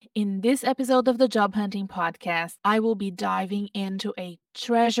In this episode of the Job Hunting Podcast, I will be diving into a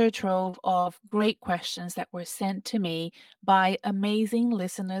treasure trove of great questions that were sent to me by amazing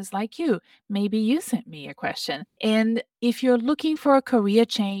listeners like you. Maybe you sent me a question. And if you're looking for a career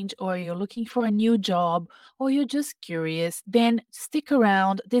change, or you're looking for a new job, or you're just curious, then stick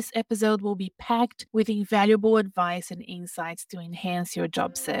around. This episode will be packed with invaluable advice and insights to enhance your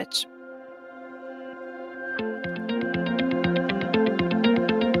job search.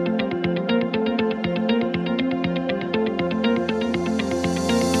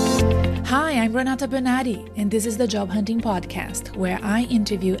 Hi, I'm Renata Bernardi, and this is the Job Hunting Podcast, where I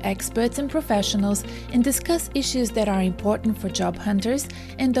interview experts and professionals and discuss issues that are important for job hunters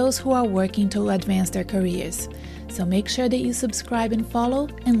and those who are working to advance their careers. So make sure that you subscribe and follow,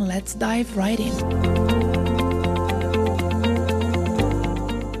 and let's dive right in.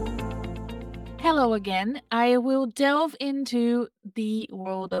 Hello again. I will delve into the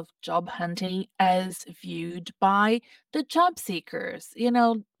world of job hunting as viewed by the job seekers.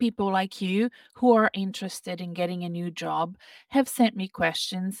 People like you who are interested in getting a new job have sent me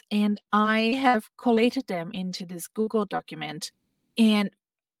questions, and I have collated them into this Google document. And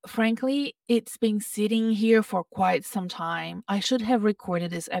frankly, it's been sitting here for quite some time. I should have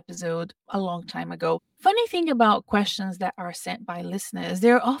recorded this episode a long time ago. Funny thing about questions that are sent by listeners,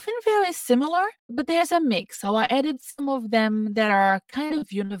 they're often very similar, but there's a mix. So I added some of them that are kind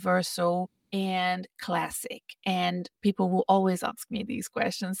of universal and classic, and people will always ask me these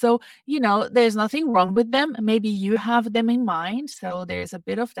questions. So, there's nothing wrong with them. Maybe you have them in mind. So there's a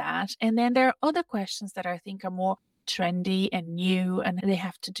bit of that. And then there are other questions that I think are more trendy and new, and they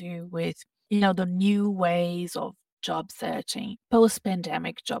have to do with the new ways of job searching,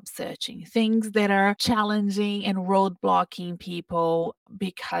 post-pandemic job searching, things that are challenging and roadblocking people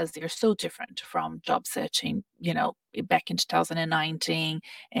because they're so different from job searching back in 2019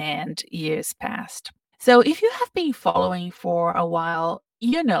 and years past. So if you have been following for a while,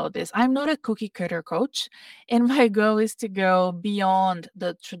 you know this. I'm not a cookie cutter coach, and my goal is to go beyond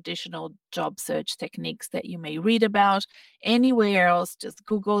the traditional job search techniques that you may read about anywhere else. Just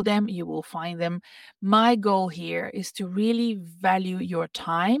Google them, you will find them. My goal here is to really value your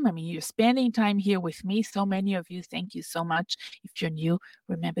time. I mean, you're spending time here with me. So many of you, thank you so much. If you're new,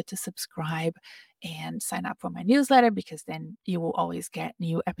 remember to subscribe and sign up for my newsletter, because then you will always get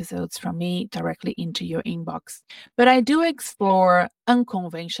new episodes from me directly into your inbox. But I do explore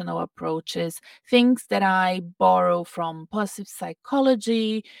unconventional approaches, things that I borrow from positive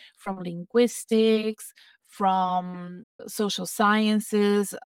psychology, from linguistics, from social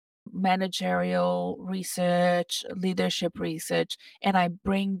sciences, managerial research, leadership research, and I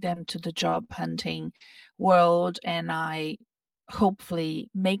bring them to the job hunting world, and I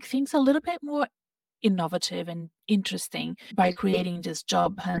hopefully make things a little bit more innovative and interesting by creating just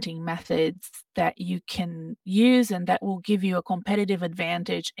job hunting methods that you can use and that will give you a competitive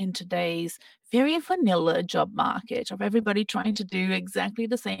advantage in today's very vanilla job market of everybody trying to do exactly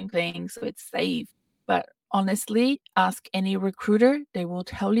the same thing, so it's safe. But honestly, ask any recruiter, they will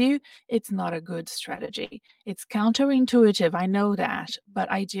tell you it's not a good strategy. It's counterintuitive, I know that, but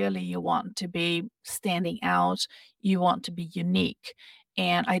ideally you want to be standing out, you want to be unique,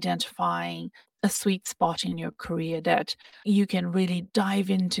 and identifying a sweet spot in your career that you can really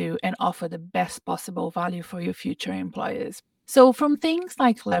dive into and offer the best possible value for your future employers. So from things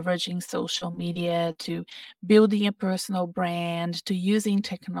like leveraging social media to building a personal brand to using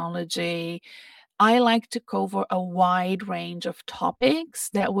technology, I like to cover a wide range of topics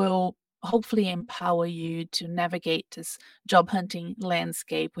that will hopefully empower you to navigate this job hunting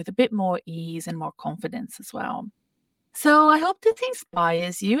landscape with a bit more ease and more confidence as well. So I hope this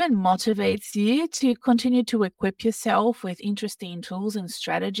inspires you and motivates you to continue to equip yourself with interesting tools and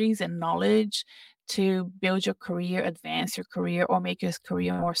strategies and knowledge to build your career, advance your career, or make your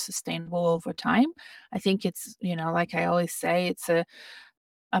career more sustainable over time. I think it's, like I always say, it's a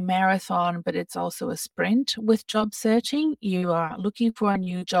marathon, but it's also a sprint with job searching. You are looking for a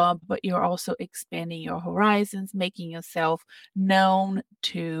new job, but you're also expanding your horizons, making yourself known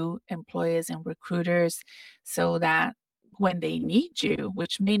to employers and recruiters so that when they need you,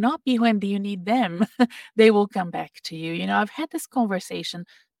 which may not be when you need them, they will come back to you. I've had this conversation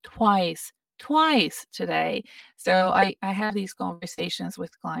twice today. So I have these conversations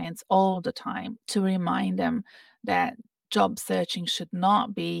with clients all the time to remind them that job searching should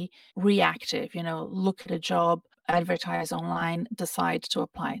not be reactive. Look at a job, advertise online, decide to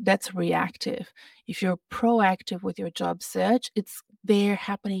apply. That's reactive. If you're proactive with your job search, it's there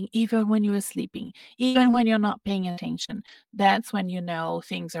happening even when you're sleeping, even when you're not paying attention. That's when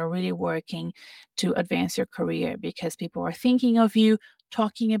things are really working to advance your career, because people are thinking of you,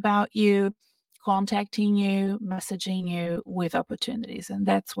 talking about you, contacting you, messaging you with opportunities. And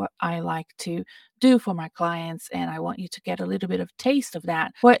that's what I like to do for my clients. And I want you to get a little bit of taste of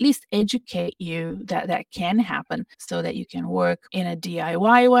that, or at least educate you that that can happen so that you can work in a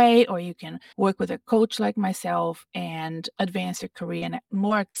DIY way, or you can work with a coach like myself and advance your career in a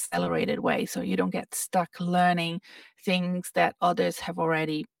more accelerated way so you don't get stuck learning things that others have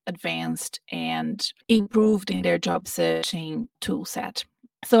already advanced and improved in their job searching tool set.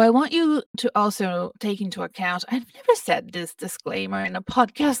 So I want you to also take into account, I've never said this disclaimer in a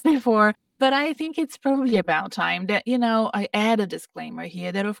podcast before, but I think it's probably about time that, I add a disclaimer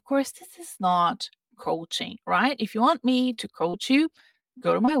here that, of course, this is not coaching, right? If you want me to coach you,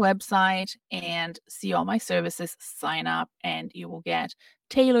 go to my website and see all my services, sign up, and you will get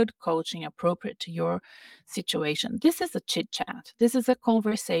tailored coaching appropriate to your situation. This is a chit chat. This is a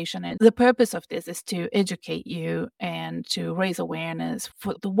conversation. And the purpose of this is to educate you and to raise awareness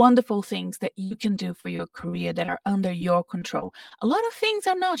for the wonderful things that you can do for your career that are under your control. A lot of things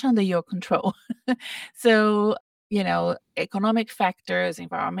are not under your control. So, economic factors,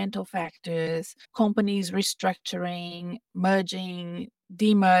 environmental factors, companies restructuring, merging,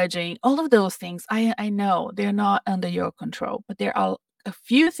 demerging, all of those things, I know they're not under your control, but there are a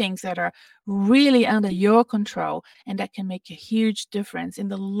few things that are really under your control and that can make a huge difference in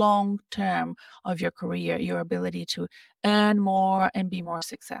the long term of your career, your ability to earn more and be more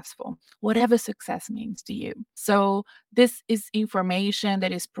successful, whatever success means to you. So this is information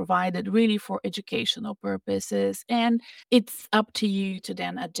that is provided really for educational purposes, and it's up to you to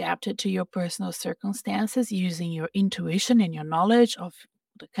then adapt it to your personal circumstances using your intuition and your knowledge of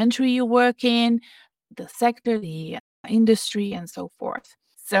the country you work in, the sector, the industry, and so forth.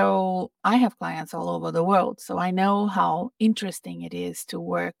 So I have clients all over the world. So I know how interesting it is to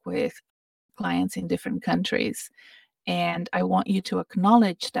work with clients in different countries. And I want you to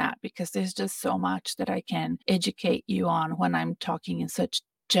acknowledge that because there's just so much that I can educate you on when I'm talking in such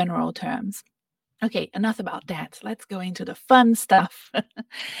general terms. Okay, enough about that. Let's go into the fun stuff.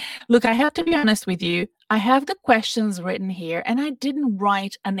 Look, I have to be honest with you. I have the questions written here and I didn't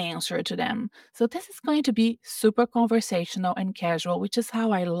write an answer to them. So this is going to be super conversational and casual, which is how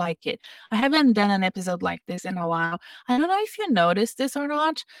I like it. I haven't done an episode like this in a while. I don't know if you noticed this or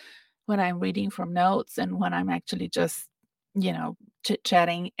not when I'm reading from notes and when I'm actually just,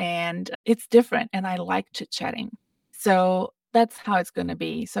 chit-chatting, and it's different and I like chit-chatting. So that's how it's going to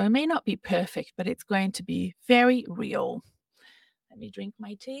be. So it may not be perfect, but it's going to be very real. Let me drink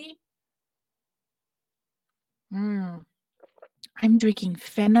my tea. I'm drinking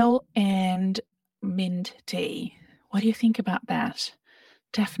fennel and mint tea. What do you think about that?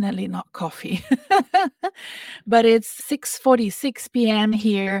 Definitely not coffee. But it's 6:46 p.m.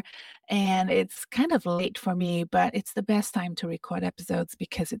 here, and it's kind of late for me, but it's the best time to record episodes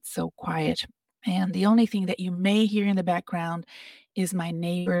because it's so quiet. And the only thing that you may hear in the background is my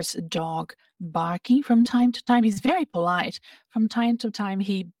neighbor's dog barking from time to time. He's very polite. From time to time,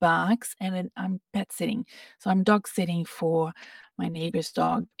 he barks, and then I'm pet sitting. So I'm dog sitting for my neighbor's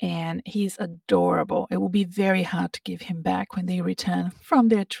dog, and he's adorable. It will be very hard to give him back when they return from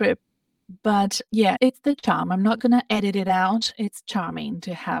their trip. But yeah, it's the charm. I'm not going to edit it out. It's charming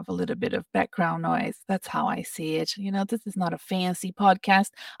to have a little bit of background noise. That's how I see it. This is not a fancy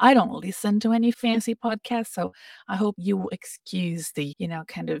podcast. I don't listen to any fancy podcasts. So I hope you will excuse the,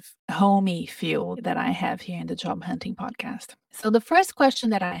 kind of homey feel that I have here in the Job Hunting podcast. So the first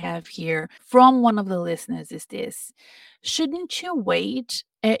question that I have here from one of the listeners is this: shouldn't you wait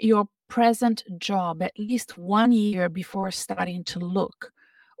at your present job at least 1 year before starting to look?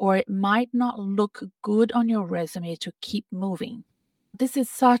 Or it might not look good on your resume to keep moving? This is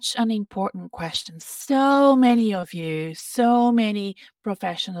such an important question. So many of you, so many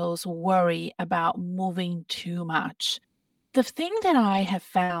professionals worry about moving too much. The thing that I have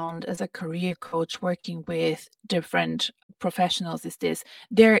found as a career coach working with different professionals is this: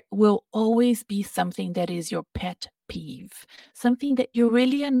 there will always be something that is your pet peeve, something that you're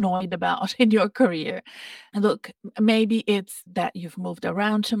really annoyed about in your career. And look, maybe it's that you've moved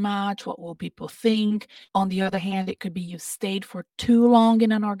around too much. What will people think? On the other hand, it could be you stayed for too long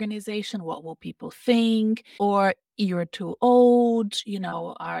in an organization. What will people think? Or you're too old,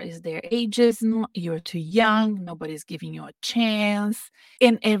 is there ageism? You're too young, nobody's giving you a chance,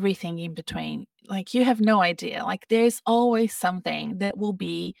 and everything in between. Like, you have no idea. Like, there's always something that will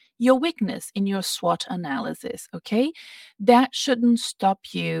be your weakness in your SWOT analysis, okay? That shouldn't stop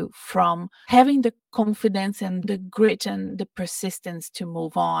you from having the confidence and the grit and the persistence to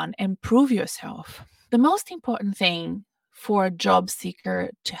move on and prove yourself. The most important thing for a job seeker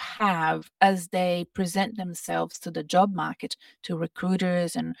to have as they present themselves to the job market, to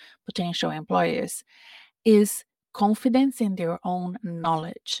recruiters and potential employers, is confidence in their own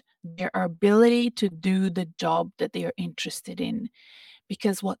knowledge, their ability to do the job that they are interested in.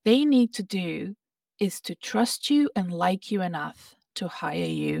 Because what they need to do is to trust you and like you enough to hire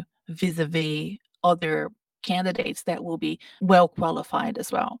you vis-a-vis other candidates that will be well qualified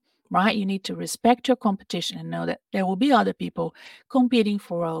as well, right? You need to respect your competition and know that there will be other people competing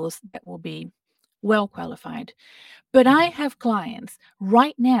for roles that will be well qualified. But I have clients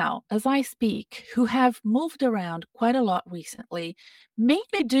right now, as I speak, who have moved around quite a lot recently,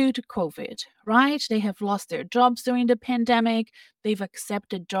 mainly due to COVID, right? They have lost their jobs during the pandemic. They've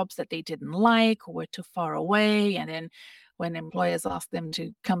accepted jobs that they didn't like or were too far away. And then when employers asked them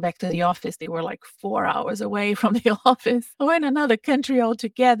to come back to the office, they were like 4 hours away from the office or in another country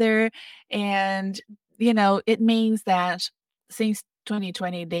altogether. And, it means that since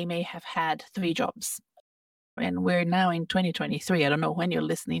 2020, they may have had 3 jobs, and we're now in 2023. I don't know when you're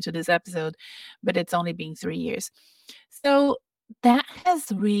listening to this episode, but it's only been 3 years. So that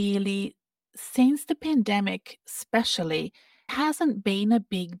has really, since the pandemic especially, hasn't been a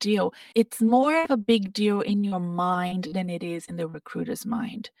big deal. It's more of a big deal in your mind than it is in the recruiter's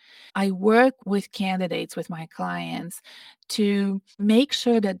mind. I work with candidates, with my clients, to make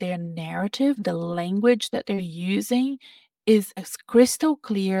sure that their narrative, the language that they're using, is as crystal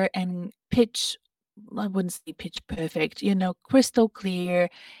clear and I wouldn't say pitch perfect, crystal clear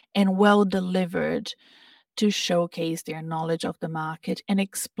and well delivered to showcase their knowledge of the market and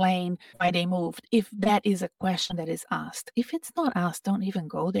explain why they moved. If that is a question that is asked, if it's not asked, don't even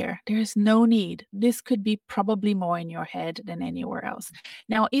go there. There is no need. This could be probably more in your head than anywhere else.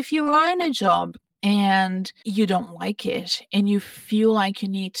 Now, if you are in a job and you don't like it and you feel like you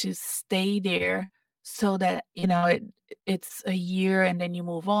need to stay there so that, it's a year and then you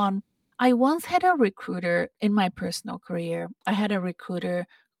move on. I once had a recruiter in my personal career. I had a recruiter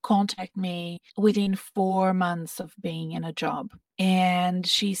contact me within 4 months of being in a job. And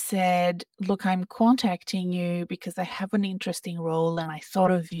she said, "Look, I'm contacting you because I have an interesting role and I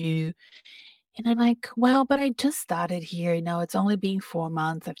thought of you." And I'm like, "Well, but I just started here, it's only been 4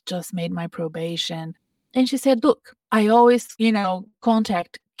 months. I've just made my probation." And she said, "Look, I always,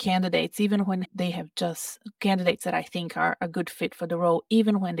 contact candidates, even when they have just candidates that I think are a good fit for the role,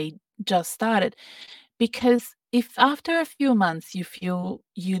 even when they just started. Because if after a few months you feel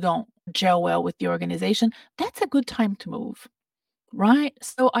you don't gel well with the organization, that's a good time to move." Right?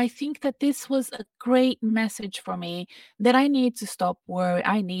 So I think that this was a great message for me that I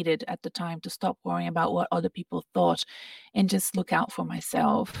needed at the time to stop worrying about what other people thought and just look out for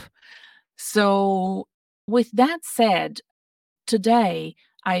myself. So with that said, today,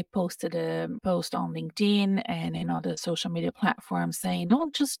 I posted a post on LinkedIn and in other social media platforms saying,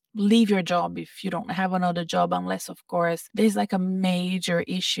 don't just leave your job if you don't have another job, unless, of course, there's like a major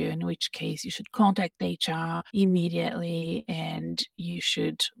issue, in which case you should contact HR immediately and you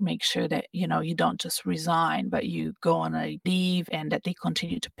should make sure that, you don't just resign, but you go on a leave and that they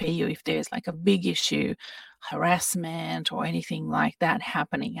continue to pay you if there's like a big issue, harassment or anything like that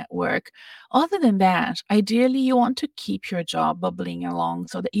happening at work. Other than that, ideally, you want to keep your job bubbling along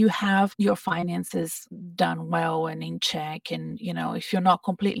so that you have your finances done well and in check. And, if you're not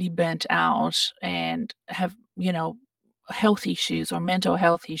completely burnt out and have, health issues or mental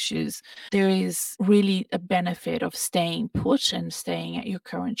health issues, there is really a benefit of staying put and staying at your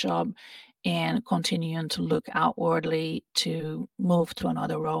current job and continuing to look outwardly to move to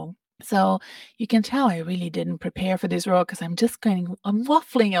another role. So you can tell I really didn't prepare for this role because I'm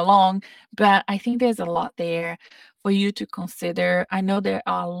waffling along, but I think there's a lot there for you to consider. I know there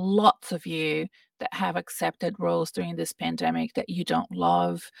are lots of you that have accepted roles during this pandemic that you don't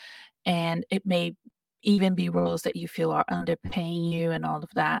love, and it may even be roles that you feel are underpaying you and all of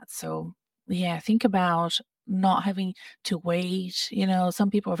that. So yeah, think about not having to wait.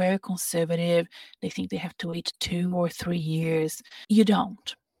 Some people are very conservative. They think they have to wait 2 or 3 years. You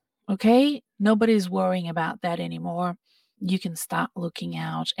don't. Okay? Nobody's worrying about that anymore. You can start looking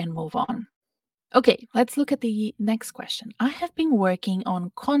out and move on. Okay, let's look at the next question. I have been working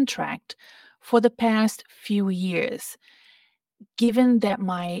on contract for the past few years. Given that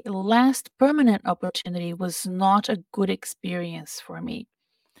my last permanent opportunity was not a good experience for me,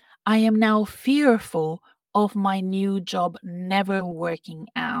 I am now fearful of my new job never working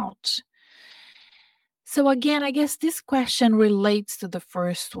out. So again, I guess this question relates to the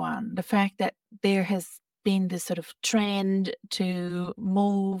first one, the fact that there has been this sort of trend to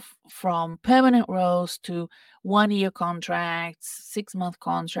move from permanent roles to 1-year contracts, 6-month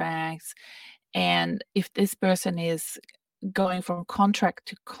contracts. And if this person is going from contract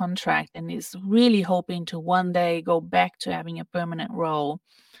to contract and is really hoping to one day go back to having a permanent role,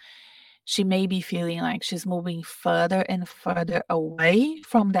 she may be feeling like she's moving further and further away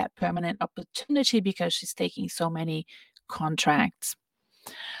from that permanent opportunity because she's taking so many contracts.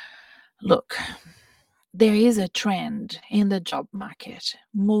 Look, there is a trend in the job market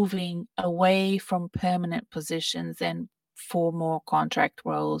moving away from permanent positions and for more contract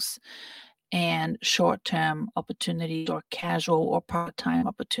roles and short-term opportunities or casual or part-time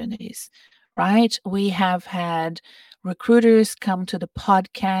opportunities, right? We have had recruiters come to the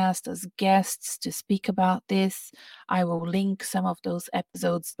podcast as guests to speak about this. I will link some of those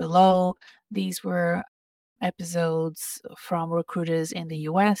episodes below. These were episodes from recruiters in the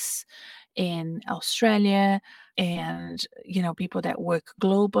US, in Australia, and people that work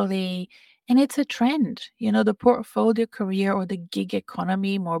globally. And it's a trend. The portfolio career or the gig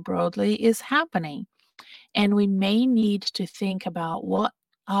economy more broadly is happening. And we may need to think about what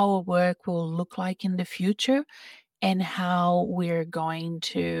our work will look like in the future and how we're going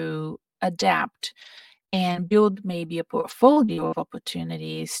to adapt and build maybe a portfolio of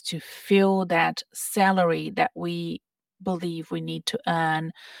opportunities to fill that salary that we believe we need to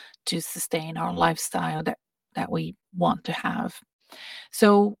earn to sustain our lifestyle that we want to have.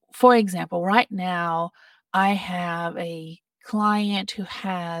 So, for example, right now, I have a client who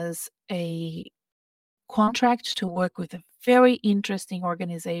has a contract to work with a very interesting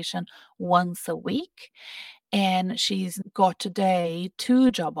organization once a week. And she's got today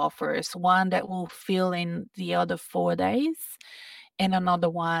 2 job offers, one that will fill in the other 4 days, and another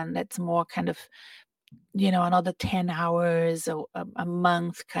one that's more kind of, another 10 hours or a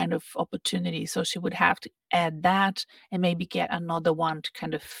month kind of opportunity. So she would have to add that and maybe get another one to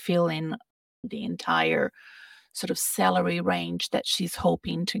kind of fill in the entire sort of salary range that she's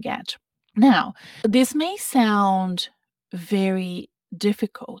hoping to get. Now, this may sound very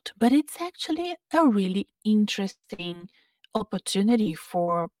difficult, but it's actually a really interesting opportunity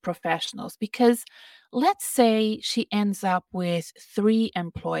for professionals because let's say she ends up with 3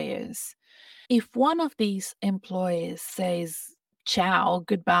 employers. If one of these employers says, ciao,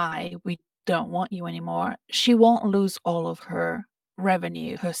 goodbye, we don't want you anymore, she won't lose all of her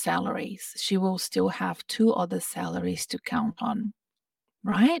revenue, her salaries. She will still have 2 other salaries to count on,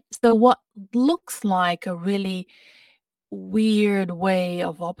 right? So what looks like a really weird way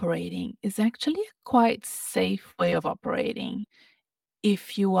of operating is actually a quite safe way of operating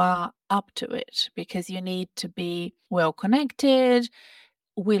if you are up to it, because you need to be well connected,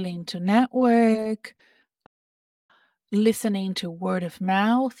 willing to network, listening to word of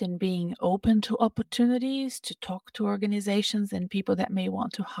mouth and being open to opportunities to talk to organizations and people that may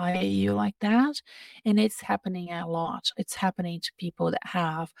want to hire you like that. And it's happening a lot. It's happening to people that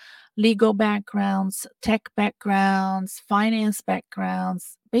have legal backgrounds, tech backgrounds, finance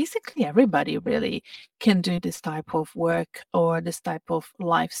backgrounds. Basically, everybody really can do this type of work or this type of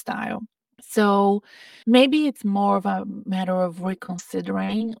lifestyle. So maybe it's more of a matter of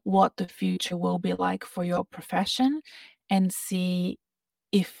reconsidering what the future will be like for your profession and see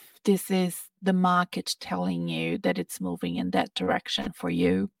if this is the market telling you that it's moving in that direction for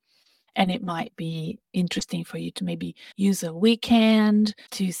you. And it might be interesting for you to maybe use a weekend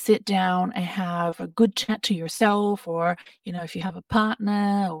to sit down and have a good chat to yourself, or, if you have a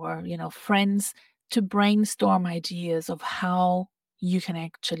partner or, friends, to brainstorm ideas of how you can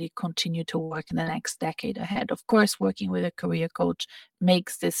actually continue to work in the next decade ahead. Of course, working with a career coach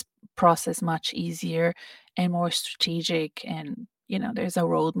makes this process much easier and more strategic. And, there's a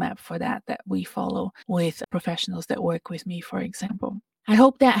roadmap for that we follow with professionals that work with me, for example. I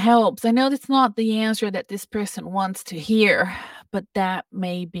hope that helps. I know that's not the answer that this person wants to hear, but that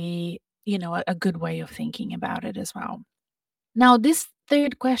may be, a good way of thinking about it as well. Now, this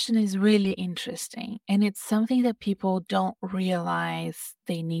third question is really interesting, and it's something that people don't realize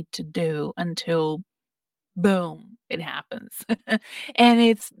they need to do until boom, it happens. And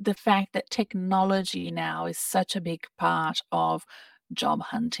it's the fact that technology now is such a big part of job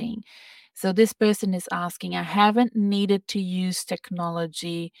hunting. So this person is asking, I haven't needed to use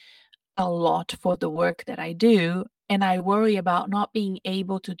technology a lot for the work that I do, and I worry about not being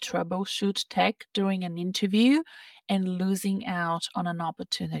able to troubleshoot tech during an interview and losing out on an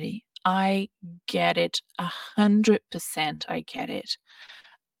opportunity. I get it 100%. I get it.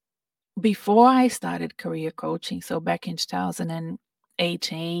 Before I started career coaching, so back in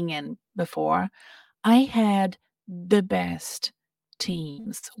 2018 and before, I had the best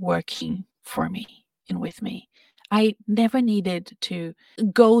teams working for me and with me. I never needed to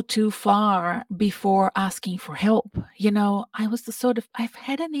go too far before asking for help. I was I've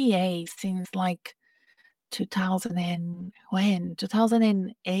had an EA since like 2000 and when?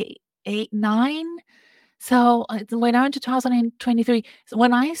 2008, 8, 9? So, when I went to 2023, so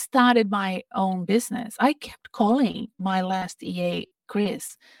when I started my own business, I kept calling my last EA,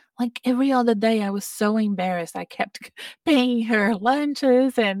 Chris. Like, every other day, I was so embarrassed. I kept paying her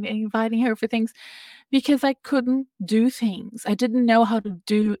lunches and inviting her for things because I couldn't do things. I didn't know how to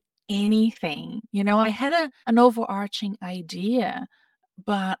do anything. I had an overarching idea,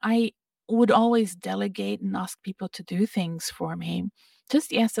 but I would always delegate and ask people to do things for me.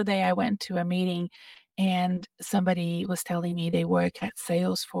 Just yesterday, I went to a meeting and somebody was telling me they work at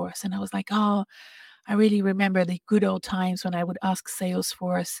Salesforce. And I was like, oh, I really remember the good old times when I would ask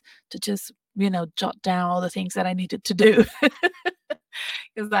Salesforce to just, jot down all the things that I needed to do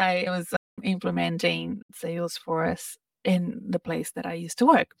because I was implementing Salesforce in the place that I used to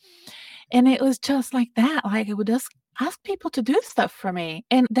work. And it was just like that. Like, I would just ask people to do stuff for me.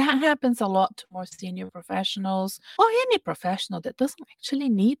 And that happens a lot to more senior professionals or any professional that doesn't actually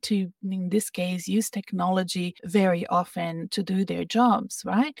need to, in this case, use technology very often to do their jobs,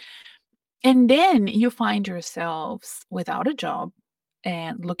 right? And then you find yourselves without a job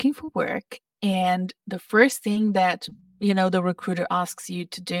and looking for work. And the first thing that, the recruiter asks you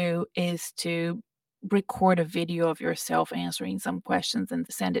to do is to record a video of yourself answering some questions and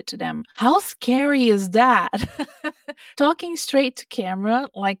send it to them. How scary is that? Talking straight to camera,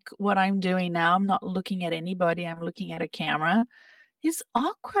 like what I'm doing now, I'm not looking at anybody, I'm looking at a camera. It's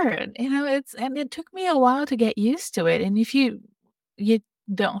awkward. And it took me a while to get used to it. And if you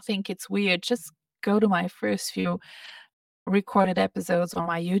don't think it's weird, just go to my first few recorded episodes on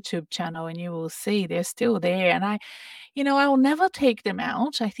my YouTube channel and you will see they're still there. And I will never take them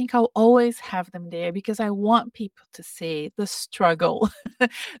out. I think I'll always have them there because I want people to see the struggle,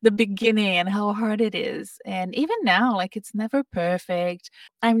 the beginning, and how hard it is. And even now, like, it's never perfect.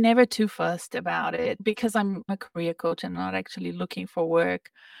 I'm never too fussed about it because I'm a career coach and not actually looking for work.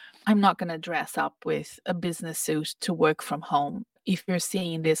 I'm not gonna dress up with a business suit to work from home. If you're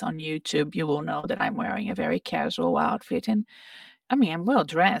seeing this on YouTube, you will know that I'm wearing a very casual outfit, and I mean, I'm well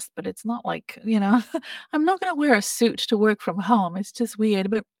dressed, but it's not like, I'm not gonna wear a suit to work from home. It's just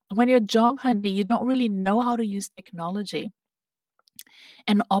weird. But when you're job hunting, you don't really know how to use technology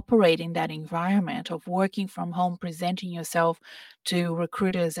and operate in that environment of working from home, presenting yourself to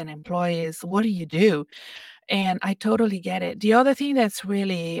recruiters and employees. What do you do? And I totally get it. The other thing that's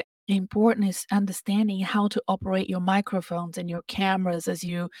really important is understanding how to operate your microphones and your cameras as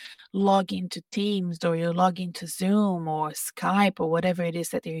you log into Teams or you log into Zoom or Skype or whatever it is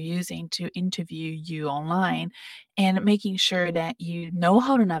that they're using to interview you online, and making sure that you know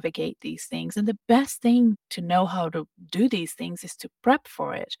how to navigate these things. And the best thing to know how to do these things is to prep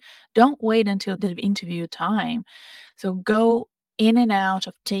for it. Don't wait until the interview time. So go in and out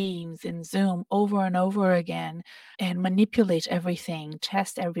of Teams and Zoom over and over again and manipulate everything,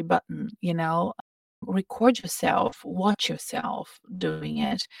 test every button, record yourself, watch yourself doing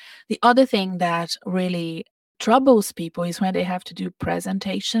it. The other thing that really troubles people is when they have to do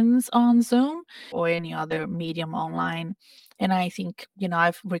presentations on Zoom or any other medium online. And I think,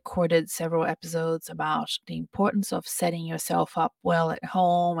 I've recorded several episodes about the importance of setting yourself up well at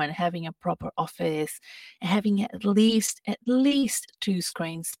home and having a proper office and having at least two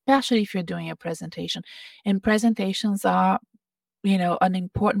screens, especially if you're doing a presentation. And presentations are, an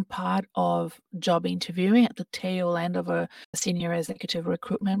important part of job interviewing at the tail end of a senior executive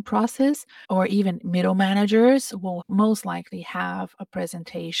recruitment process, or even middle managers will most likely have a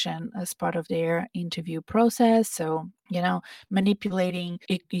presentation as part of their interview process. So, manipulating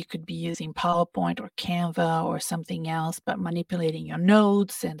it, you could be using PowerPoint or Canva or something else, but manipulating your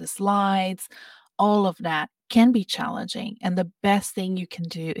notes and the slides, all of that can be challenging. And the best thing you can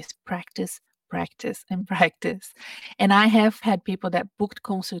do is practice, practice, and practice. And I have had people that booked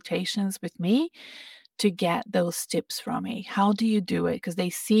consultations with me to get those tips from me. How do you do it? Because they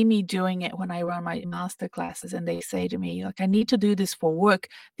see me doing it when I run my master classes and they say to me, like, I need to do this for work.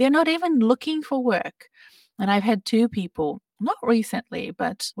 They're not even looking for work. And I've had two people, not recently,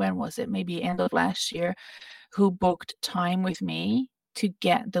 but when was it? Maybe end of last year, who booked time with me to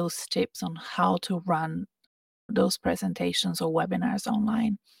get those tips on how to run those presentations or webinars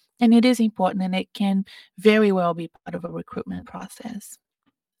online. And it is important and it can very well be part of a recruitment process.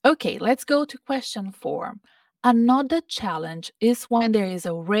 Okay, let's go to question 4. Another challenge is when there is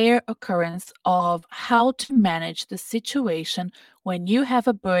a rare occurrence of how to manage the situation when you have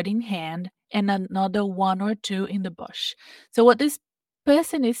a bird in hand and another one or two in the bush. So, what this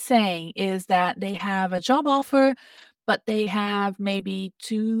person is saying is that they have a job offer, but they have maybe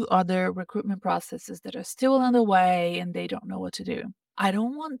two other recruitment processes that are still underway and they don't know what to do. I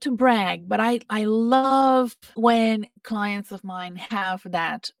don't want to brag, but I love when clients of mine have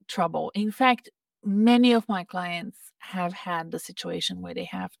that trouble. In fact, many of my clients have had the situation where they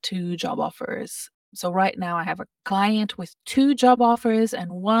have 2 job offers. So right now I have a client with 2 job offers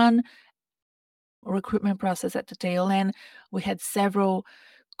and 1 recruitment process at the tail end. We had several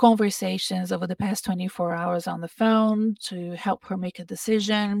conversations over the past 24 hours on the phone to help her make a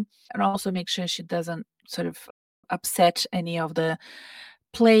decision and also make sure she doesn't sort of upset any of the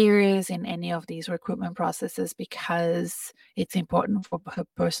players in any of these recruitment processes, because it's important for her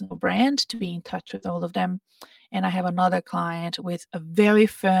personal brand to be in touch with all of them. And I have another client with a very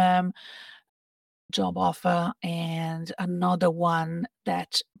firm job offer and another one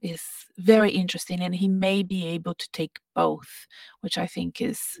that is very interesting, and he may be able to take both, which I think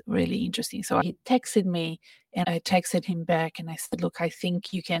is really interesting. So he texted me and I texted him back and I said, look, I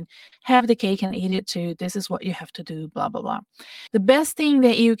think you can have the cake and eat it too. This is what you have to do, blah, blah, blah. The best thing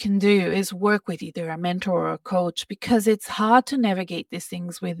that you can do is work with either a mentor or a coach, because it's hard to navigate these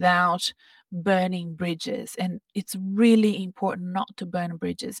things without burning bridges. And it's really important not to burn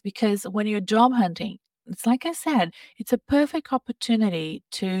bridges, because when you're job hunting, it's like I said, it's a perfect opportunity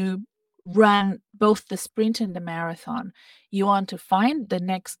to run both the sprint and the marathon. You want to find the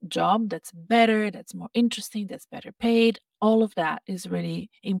next job that's better, that's more interesting, that's better paid. All of that is really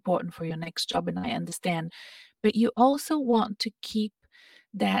important for your next job, and I understand. But you also want to keep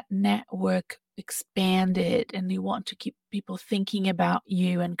that network expanded, and you want to keep people thinking about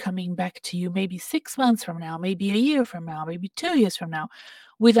you and coming back to you maybe 6 months from now, maybe a year from now, maybe 2 years from now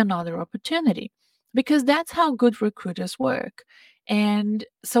with another opportunity, because that's how good recruiters work. And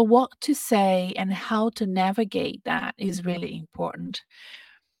so what to say and how to navigate that is really important.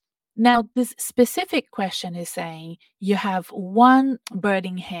 Now, this specific question is saying you have one bird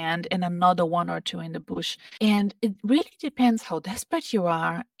in hand and another one or two in the bush. And it really depends how desperate you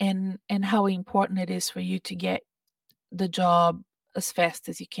are and how important it is for you to get the job as fast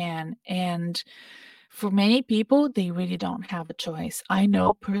as you can. And for many people, they really don't have a choice. I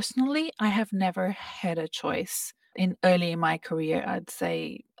know personally, I have never had a choice in early in my career. I'd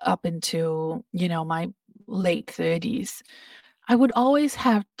say up until, my late 30s. I would always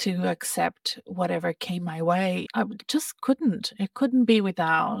have to accept whatever came my way. Just couldn't. It couldn't be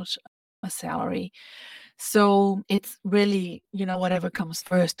without a salary. So it's really, whatever comes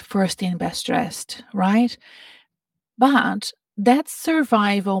first, first in, best dressed, right? But that's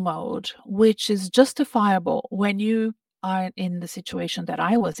survival mode, which is justifiable when you are in the situation that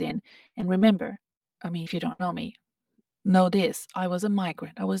I was in. And remember, I mean, if you don't know this, I was a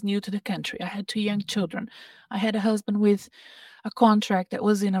migrant. I was new to the country. I had 2 young children. I had a husband with a contract that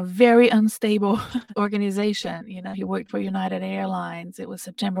was in a very unstable organization. He worked for United Airlines. It was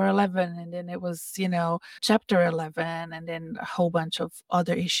September 11, and then it was, Chapter 11, and then a whole bunch of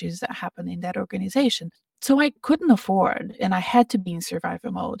other issues that happened in that organization. So I couldn't afford, and I had to be in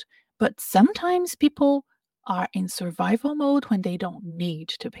survival mode. But sometimes people are in survival mode when they don't need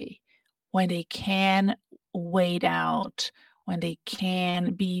to be, when they can wait out, when they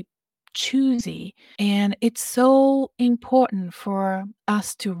can be choosy. And it's so important for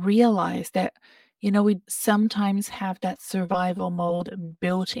us to realize that, we sometimes have that survival mode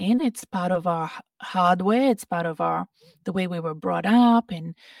built in. It's part of our hardware, it's part of the way we were brought up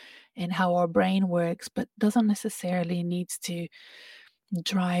and how our brain works, but doesn't necessarily needs to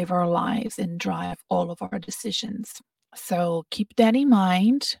drive our lives and drive all of our decisions. So keep that in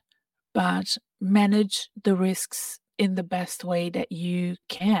mind, but manage the risks in the best way that you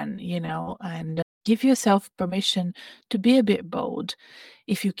can, and give yourself permission to be a bit bold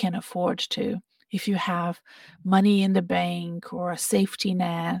if you can afford to. If you have money in the bank or a safety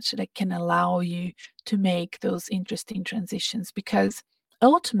net that can allow you to make those interesting transitions, because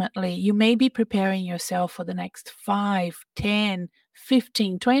ultimately you may be preparing yourself for the next 5, 10,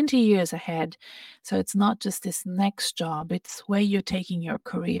 15, 20 years ahead. So it's not just this next job, it's where you're taking your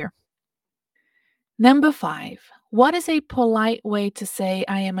career. Number 5, what is a polite way to say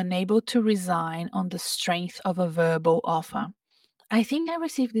I am unable to resign on the strength of a verbal offer? I think I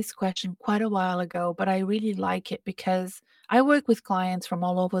received this question quite a while ago, but I really like it because I work with clients from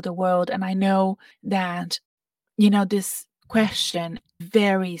all over the world, and I know that, this question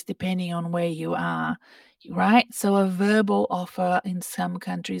varies depending on where you are, right? So a verbal offer in some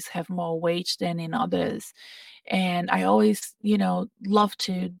countries have more weight than in others. And I always, love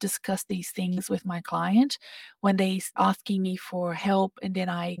to discuss these things with my client when asking me for help. And then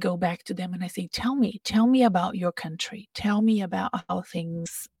I go back to them and I say, tell me about your country. Tell me about how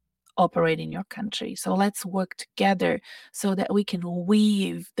things operate in your country. So let's work together so that we can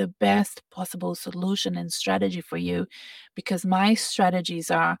weave the best possible solution and strategy for you, because my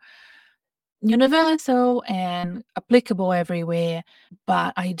strategies are universal and applicable everywhere.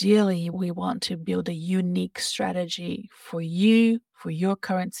 But ideally, we want to build a unique strategy for you, for your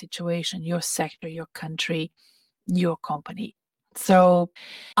current situation, your sector, your country, your company. So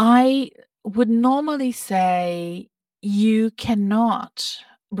I would normally say you cannot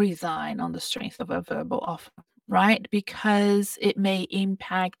resign on the strength of a verbal offer, right? Because it may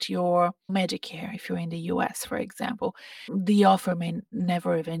impact your Medicare if you're in the US, for example. The offer may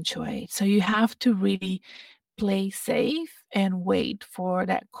never eventuate. So you have to really play safe and wait for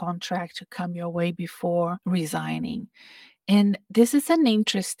that contract to come your way before resigning. And this is an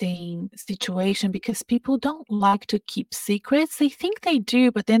interesting situation because people don't like to keep secrets. They think they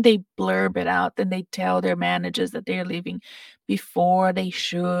do, but then they blurb it out. Then they tell their managers that they're leaving before they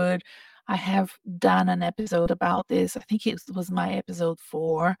should. I have done an episode about this. I think it was my episode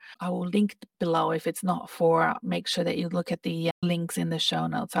 4. I will link below. If it's not 4, make sure that you look at the links in the show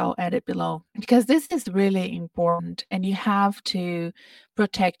notes. I'll add it below because this is really important and you have to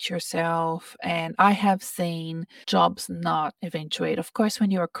protect yourself. And I have seen jobs not eventuate. Of course,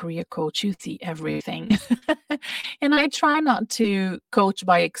 when you're a career coach, you see everything. And I try not to coach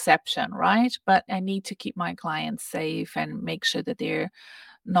by exception, right? But I need to keep my clients safe and make sure that they're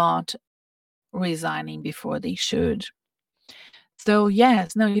not resigning before they should. So,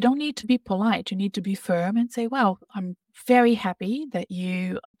 yes, no, you don't need to be polite. You need to be firm and say, well, I'm very happy that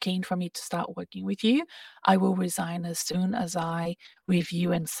you came for me to start working with you. I will resign as soon as I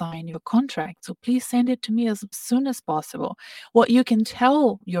review and sign your contract. So please send it to me as soon as possible. What you can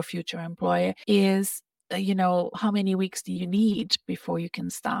tell your future employer is, how many weeks do you need before you can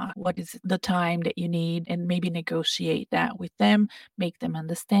start? What is the time that you need? And maybe negotiate that with them, make them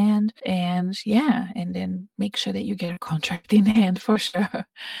understand. And yeah, and then make sure that you get a contract in hand for sure.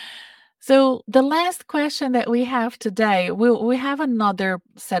 So the last question that we have today, we have another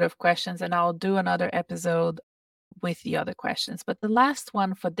set of questions and I'll do another episode with the other questions. But the last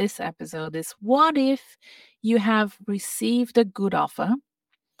one for this episode is, what if you have received a good offer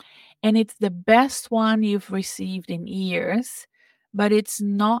and it's the best one you've received in years, but it's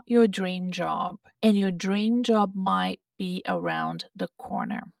not your dream job, and your dream job might be around the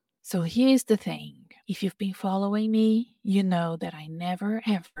corner? So here's the thing. If you've been following me, you know that I never,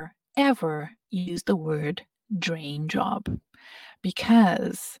 ever, ever use the word dream job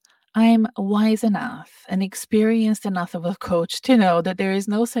because I'm wise enough and experienced enough of a coach to know that there is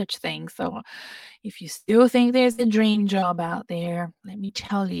no such thing. So if you still think there's a dream job out there, let me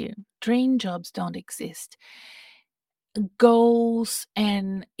tell you, dream jobs don't exist. Goals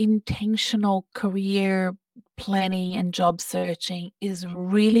and intentional career planning and job searching is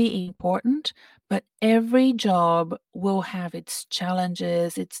really important, but every job will have its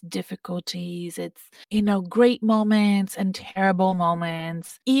challenges, its difficulties, its, great moments and terrible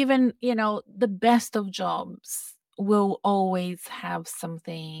moments. Even, the best of jobs will always have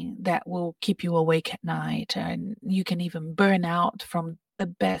something that will keep you awake at night, and you can even burn out from the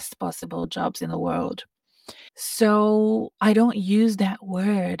best possible jobs in the world. So I don't use that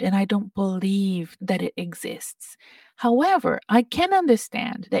word and I don't believe that it exists. However, I can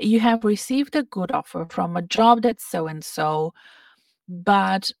understand that you have received a good offer from a job that's so and so,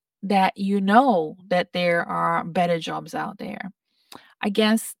 but that you know that there are better jobs out there. I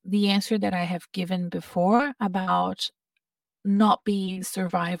guess the answer that I have given before about not being in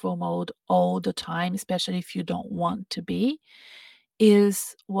survival mode all the time, especially if you don't want to be,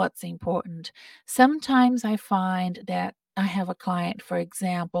 is what's important. Sometimes I find that I have a client, for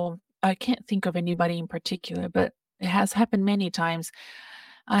example, I can't think of anybody in particular, but it has happened many times.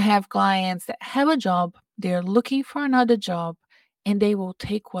 I have clients that have a job, they're looking for another job, and they will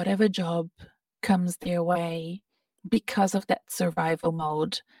take whatever job comes their way because of that survival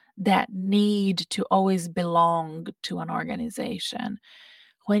mode, that need to always belong to an organization,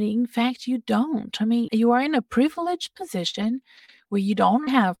 when in fact you don't. I mean, you are in a privileged position where you don't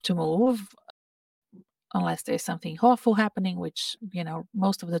have to move unless there's something awful happening, which,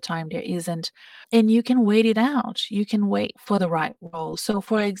 most of the time there isn't. And you can wait it out. You can wait for the right role. So,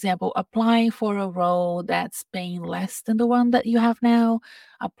 for example, applying for a role that's paying less than the one that you have now,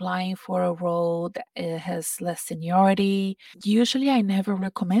 applying for a role that has less seniority. Usually, I never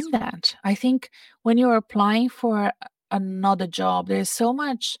recommend that. I think when you're applying for another job, there's so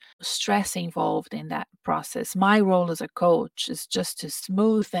much stress involved in that process. My role as a coach is just to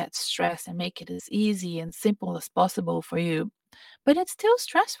smooth that stress and make it as easy and simple as possible for you. But it's still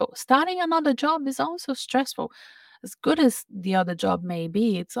stressful. Starting another job is also stressful. as good as the other job may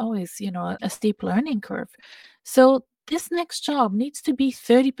be, it's always, a steep learning curve. So this next job needs to be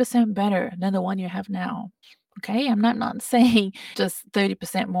 30% better than the one you have now. Okay, I'm not saying just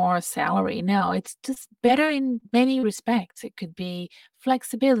 30% more salary. No, it's just better in many respects. It could be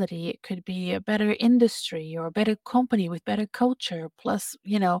flexibility, it could be a better industry or a better company with better culture, plus,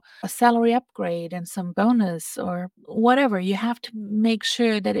 a salary upgrade and some bonus or whatever. You have to make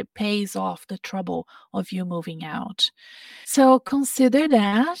sure that it pays off the trouble of you moving out. So consider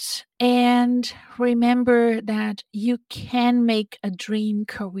that and remember that you can make a dream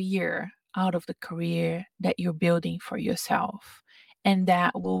career out of the career that you're building for yourself. And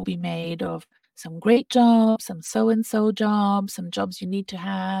that will be made of some great jobs, some so and so jobs, some jobs you need to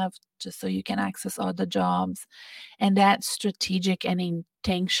have just so you can access other jobs. And that strategic and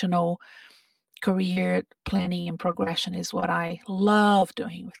intentional career planning and progression is what I love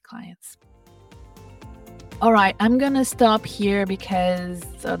doing with clients. All right, I'm going to stop here because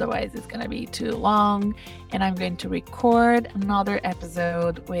otherwise it's going to be too long, and I'm going to record another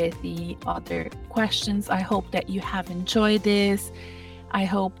episode with the other questions. I hope that you have enjoyed this. I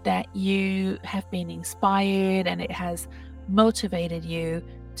hope that you have been inspired and it has motivated you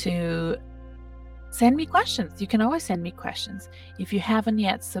to send me questions. You can always send me questions. If you haven't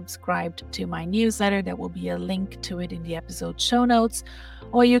yet subscribed to my newsletter, there will be a link to it in the episode show notes,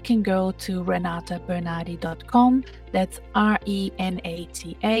 or you can go to renatabernardi.com. That's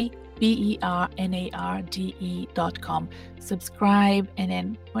RENATABERNARDE.com. Subscribe, and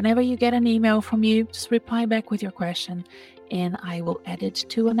then whenever you get an email from you, just reply back with your question, and I will add it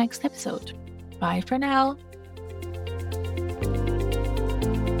to a next episode. Bye for now.